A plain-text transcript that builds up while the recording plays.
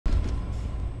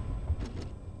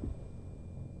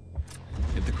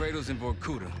cradle's in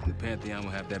Vorkuta. The Pantheon will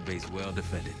have that base well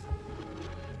defended.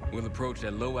 We'll approach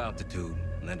at low altitude,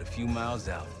 land a few miles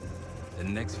out. The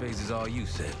next phase is all you,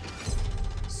 Sid.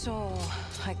 So,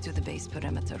 hike to the base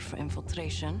perimeter for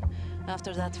infiltration.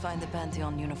 After that, find the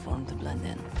Pantheon uniform to blend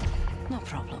in. No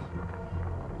problem.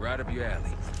 Right up your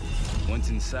alley. Once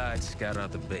inside, scout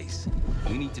out the base.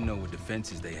 We need to know what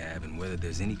defenses they have and whether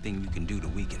there's anything you can do to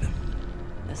weaken them.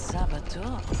 The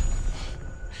saboteur.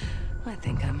 I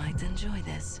think I might enjoy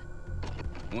this.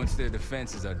 Once their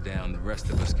defenses are down, the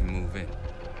rest of us can move in.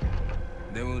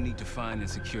 Then we'll need to find and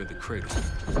secure the cradle.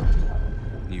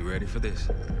 You ready for this?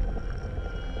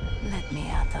 Let me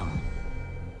at them.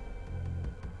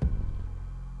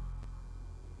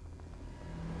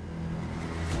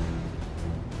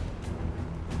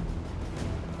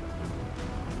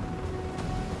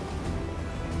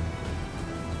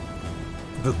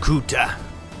 Vorkuta.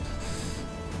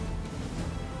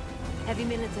 Heavy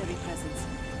military presence.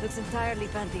 Looks entirely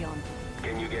Pantheon.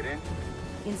 Can you get in?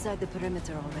 Inside the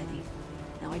perimeter already.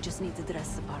 Now I just need to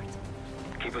dress the part.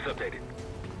 Keep us updated.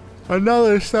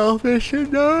 Another stealth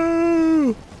mission,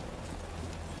 no!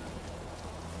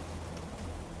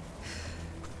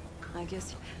 I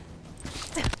guess...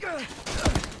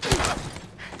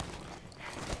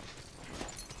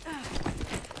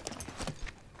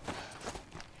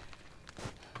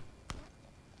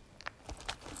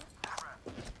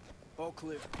 All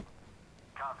clear.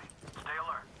 Copy. Stay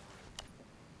alert.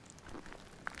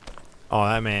 Oh,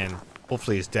 that man.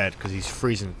 Hopefully he's dead, because he's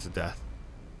freezing to death.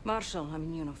 Marshal, I'm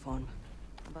in uniform.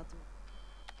 But...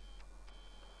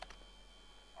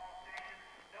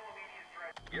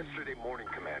 Yesterday morning,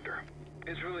 Commander.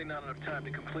 There's really not enough time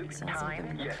to completely...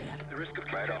 Time? Yes, the risk of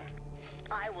Right contagion.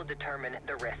 I will determine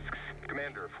the risks.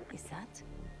 Commander, if Is that?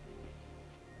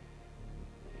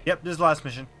 Yep, this is the last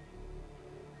mission.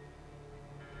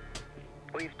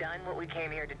 We've done what we came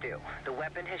here to do. The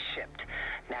weapon has shipped.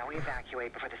 Now we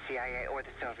evacuate before the CIA or the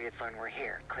Soviets learn we're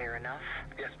here. Clear enough?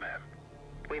 yes, ma'am.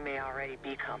 We may already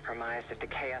be compromised if the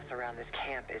chaos around this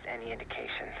camp is any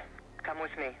indication. Come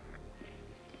with me.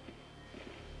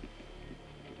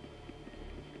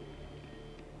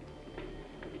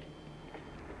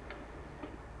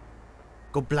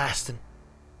 Go blasting.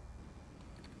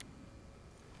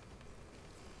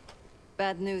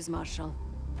 Bad news, Marshal.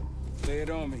 Lay it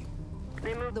on me.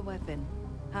 They moved the weapon.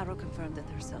 Harrow confirmed it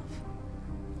herself.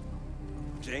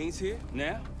 Jane's here?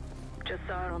 Now? Just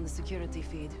saw her on the security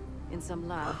feed. In some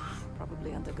lab,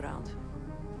 probably underground.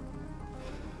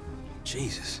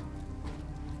 Jesus.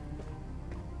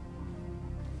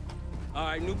 All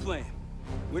right, new plan.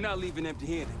 We're not leaving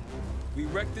empty-handed. We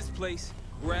wreck this place,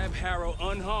 grab Harrow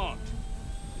unharmed.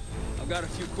 I've got a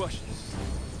few questions.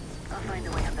 I'll find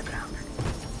a way underground.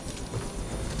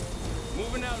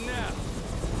 Moving out now.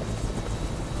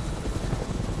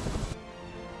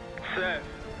 Seth,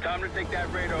 time to take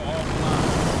that Rader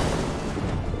offline.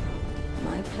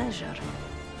 My pleasure.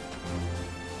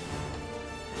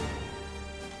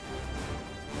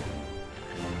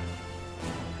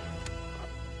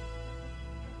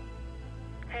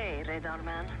 Hey, Radar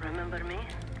man, remember me?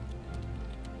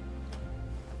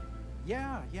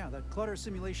 Yeah, that clutter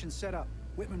simulation set up.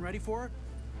 Whitman ready for it?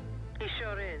 He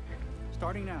sure is.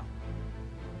 Starting now.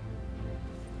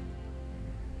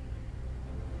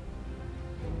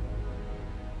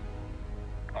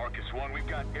 Arcus 1, we've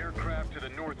got aircraft to the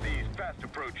northeast. Fast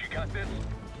approach. You got this?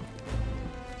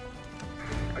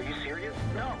 Are you serious?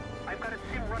 No, I've got a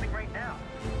sim running right now.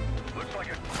 Looks like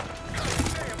a...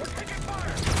 Damn, we're taking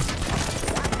fire!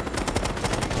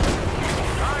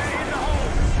 Fire in the hole!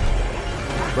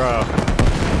 Bro.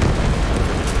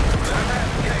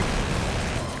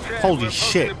 Chad, Holy we're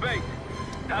shit. approaching the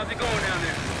base. How's it going down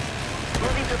there?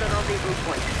 Moving to the rendezvous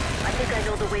point. I think I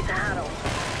know the way to Harrow.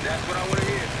 That's what I want to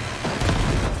hear.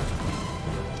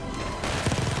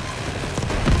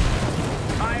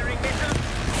 Firing missiles.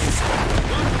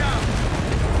 Move down.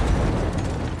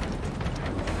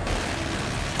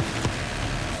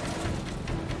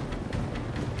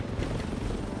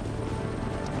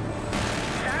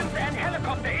 Sands and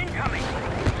helicopter incoming.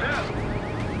 Sir.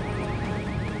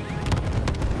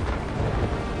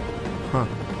 Huh.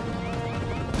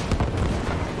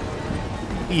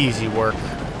 Easy work.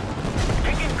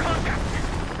 Taking contact.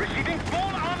 Receiving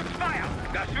small arms fire.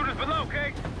 Got shooters below,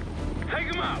 okay?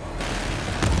 Take them out.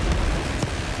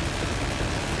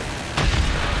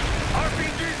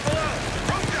 RPGs below.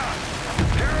 Rope down.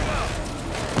 Tear them up.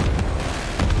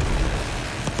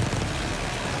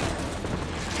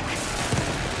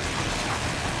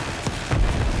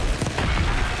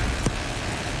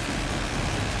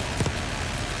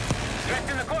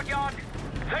 Threats in the courtyard.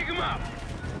 Take them out.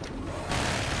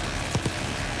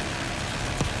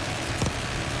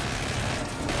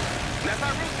 That's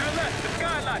our route to the left, the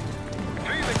skylight.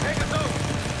 Dreamer, take us over.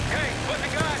 Okay, put the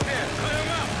guys there. Clear them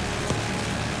out.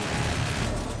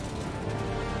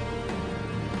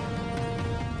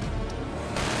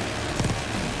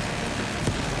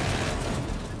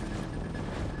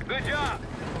 Good job.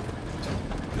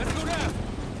 Let's go down.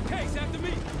 Case, after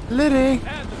me. Liddy.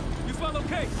 Adler, you follow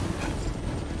Case.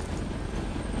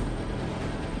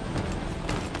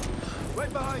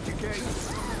 Right behind you, Case.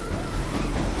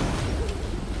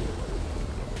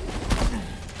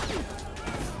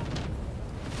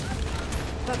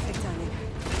 Perfect timing.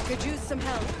 Could use some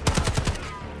help.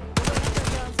 The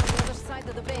underground's on the other side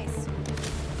of the base.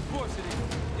 Of course it is.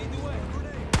 Lead the way.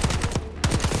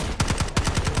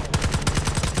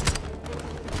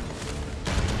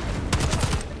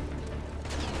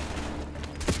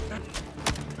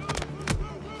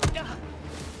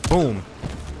 Boom.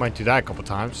 Might do that a couple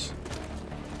times.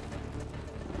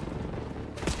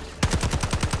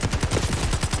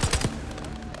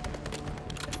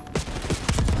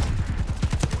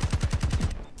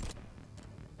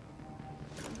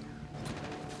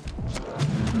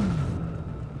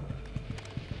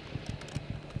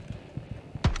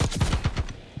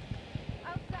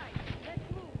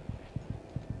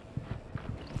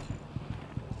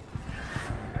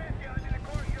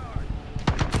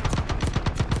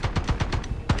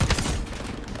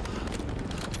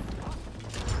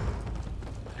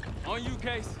 On you,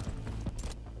 Case.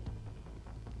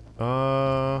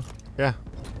 Yeah.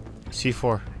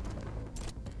 C4.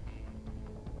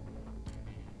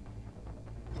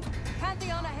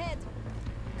 Pantheon ahead.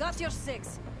 Got your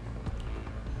 6.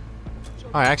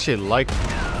 I actually like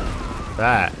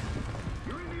that.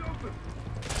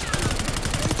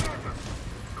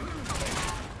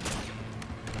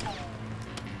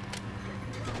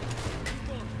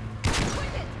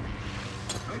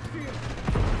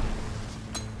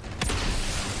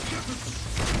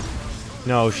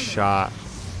 No shot.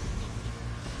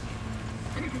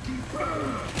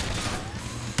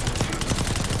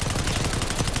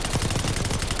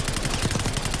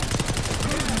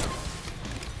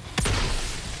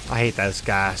 I hate this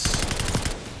gas.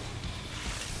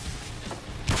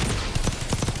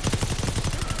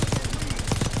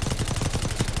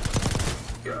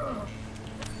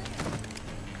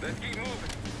 Let's keep moving.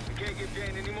 We can't give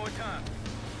Jane any more time.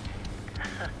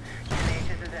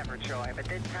 Tenacious as ever, Troy, but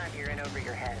this time you're in over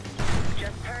your head.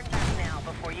 Just turn back now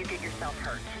before you get yourself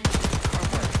hurt. Or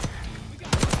worse.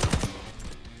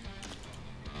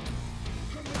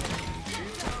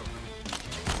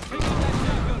 Pick up that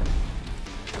shotgun.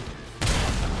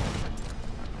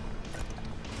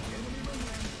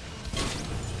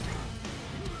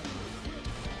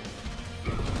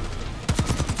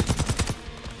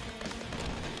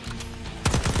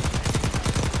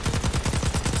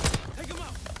 Take him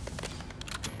out.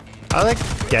 I like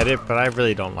get it, but I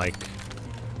really don't like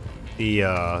the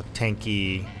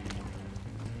tanky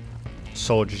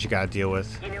soldiers you gotta deal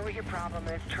with. You know what your problem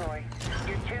is, Troy?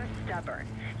 You're too stubborn.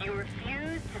 You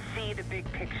refuse to see the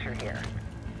big picture here.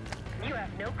 You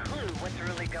have no clue what's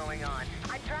really going on.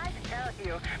 I tried to tell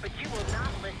you, but you will not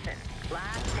listen.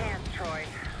 Last chance, Troy.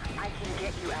 I can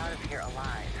get you out of here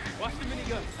alive. Watch the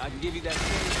minigun. I can give you that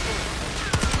same story.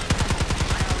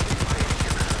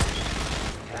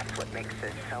 That's what makes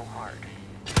this so hard.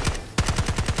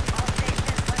 All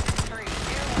stations left and free. Do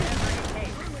whatever it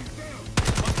takes.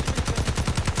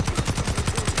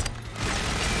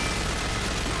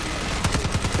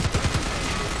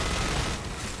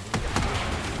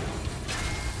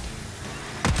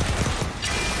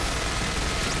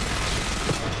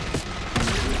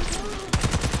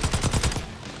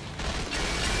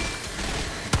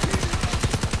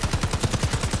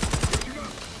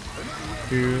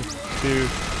 Two,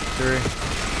 3.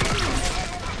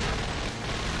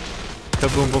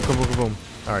 Kaboom, boom, kaboom, kaboom.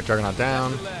 Alright, Juggernaut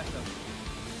down.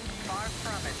 Far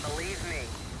from it, believe me.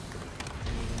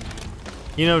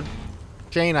 You know,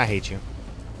 Jane, I hate you.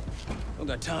 Don't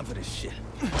got time for this shit.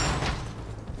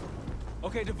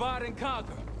 Okay, divide and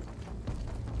conquer.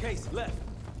 Case, left.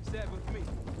 Stab with me.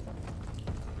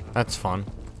 That's fun.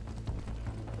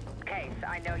 Case,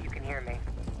 I know you can hear me.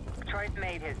 Troy's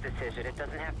made his decision. It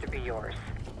doesn't have to be yours.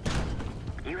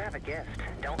 You have a gift.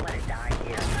 Don't let it die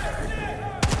here, sir.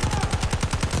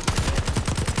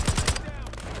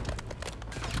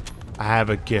 I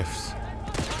have a gift.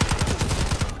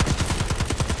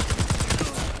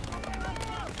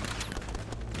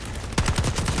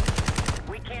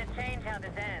 We can't change how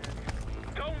this ends.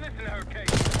 Don't listen to her, Kate.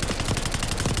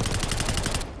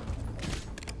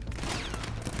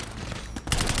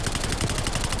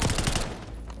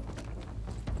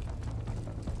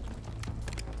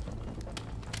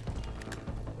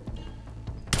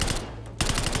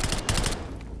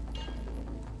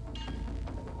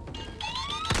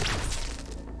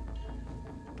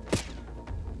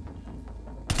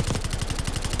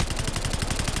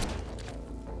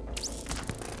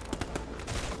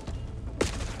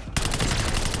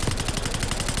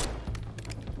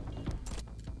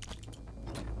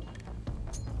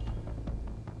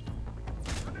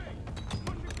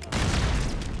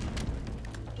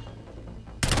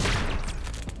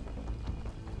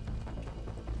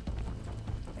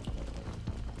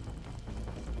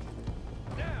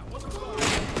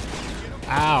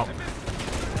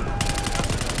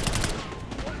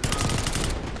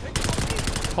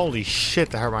 Holy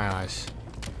shit, that hurt my eyes.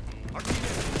 Open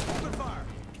fire.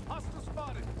 Hostile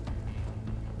spotted.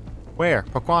 Where?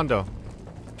 Pa quando?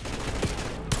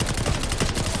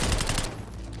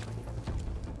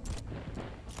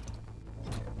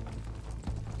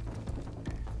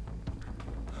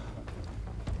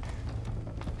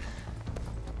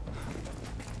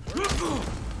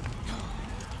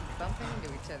 Bumping into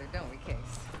each other, don't we,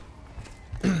 Case?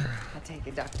 I take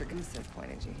it Dr. Goose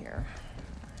pointed you here.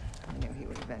 I knew he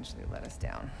would eventually let us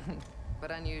down.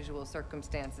 But unusual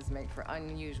circumstances make for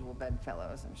unusual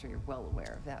bedfellows. I'm sure you're well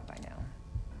aware of that by now.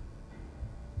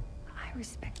 I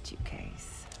respect you,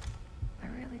 Case. I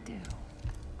really do.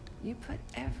 You put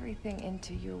everything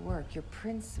into your work. You're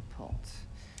principled.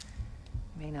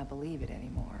 You may not believe it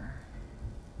anymore,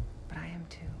 but I am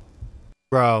too.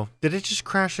 Bro, did it just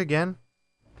crash again?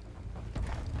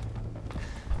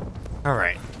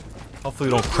 Alright. Hopefully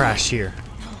we don't crash here.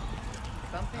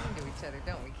 Bumping into each other,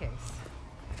 don't we, Case?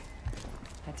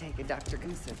 I take it Dr.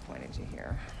 Goose pointed you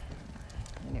here.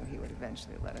 I knew he would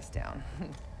eventually let us down.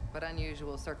 But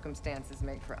unusual circumstances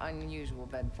make for unusual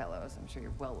bedfellows. I'm sure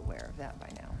you're well aware of that by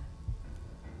now.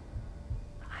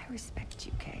 I respect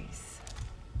you, Case.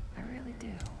 I really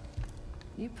do.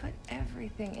 You put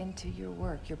everything into your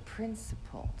work. You're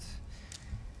principled.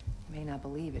 You may not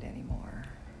believe it anymore,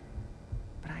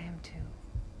 but I am too.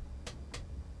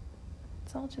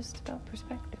 It's all just about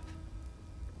perspective.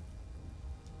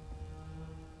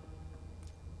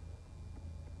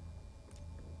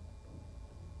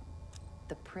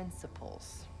 The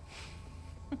principles.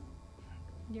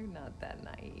 You're not that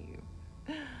naive.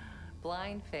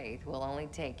 Blind faith will only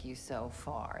take you so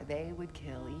far. They would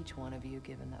kill each one of you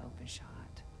given the open shot.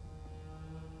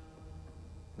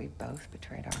 We've both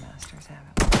betrayed our masters,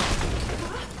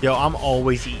 haven't we? Yo, I'm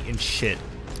always eating shit.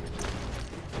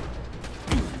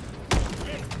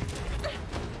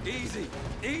 Easy,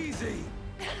 easy.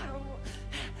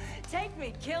 Take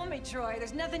me, kill me, Troy.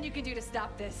 There's nothing you can do to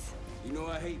stop this. You know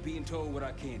I hate being told what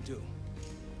I can't do.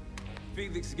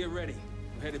 Felix, get ready.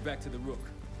 We're headed back to the Rook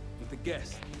with the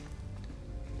guests.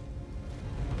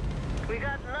 We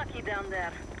got lucky down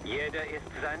there. Jeder ist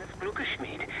seines Glückes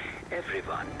Schmied.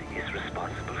 Everyone is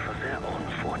responsible for their own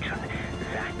fortune.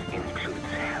 That includes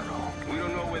Harrow. We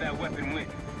don't know where that weapon went.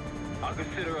 I'll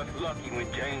consider us lucky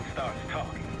when Jane starts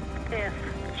talking. If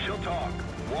She'll talk,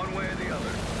 one way or the other.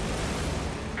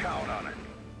 Count on it.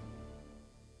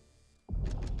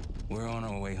 We're on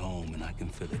our way home, and I can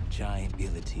feel a giant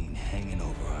guillotine hanging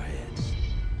over our heads.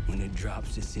 When it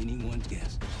drops, it's anyone's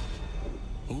guess.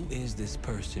 Who is this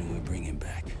person we're bringing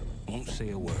back? Won't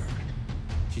say a word.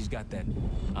 She's got that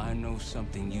I know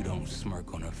something you don't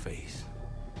smirk on her face.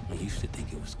 I used to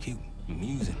think it was cute,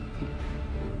 amusing.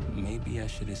 Maybe I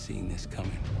should have seen this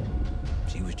coming.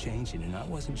 She was changing, and I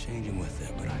wasn't changing with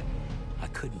her, but I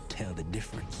couldn't tell the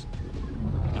difference.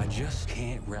 I just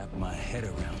can't wrap my head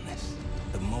around this.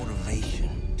 The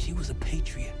motivation. She was a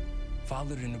patriot.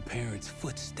 Followed in her parents'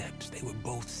 footsteps. They were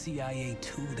both CIA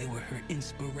too. They were her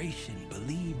inspiration.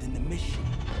 Believed in the mission.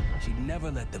 She'd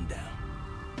never let them down.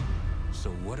 So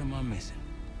what am I missing?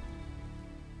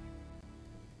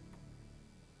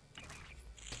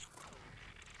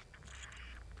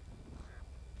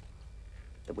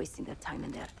 They're wasting their time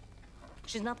in there.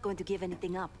 She's not going to give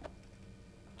anything up.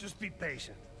 Just be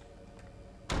patient.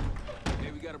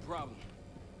 Hey, we got a problem.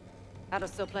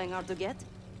 Harrow's still playing hard to get?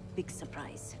 Big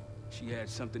surprise. She had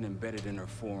something embedded in her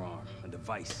forearm, a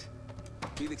device.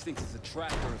 Felix thinks it's a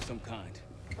tracker of some kind.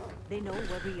 They know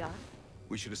where we are?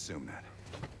 We should assume that.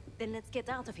 Then let's get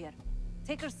out of here.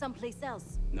 Take her someplace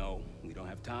else. No, we don't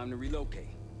have time to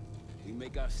relocate. We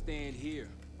make our stand here.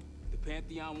 The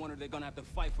Pantheon want her, they're gonna have to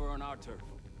fight for her on our turf.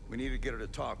 We need to get her to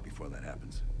talk before that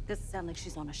happens. Doesn't sound like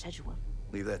she's on a schedule.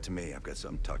 Leave that to me. I've got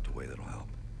something tucked away that'll help.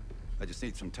 I just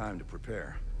need some time to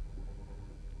prepare.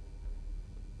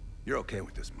 You're okay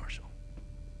with this, Marshal?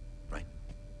 Right?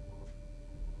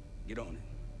 Get on it.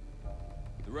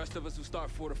 The rest of us will start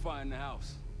fortifying the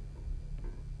house.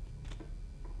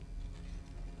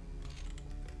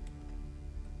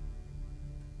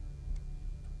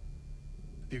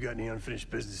 If you got any unfinished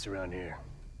business around here,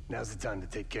 now's the time to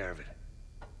take care of it.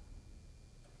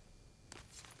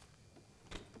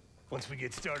 Once we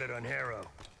get started on Harrow,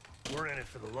 we're in it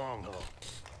for the long haul.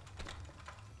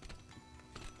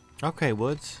 Okay,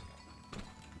 Woods.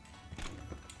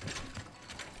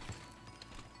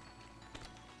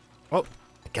 Well,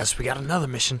 I guess we got another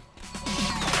mission.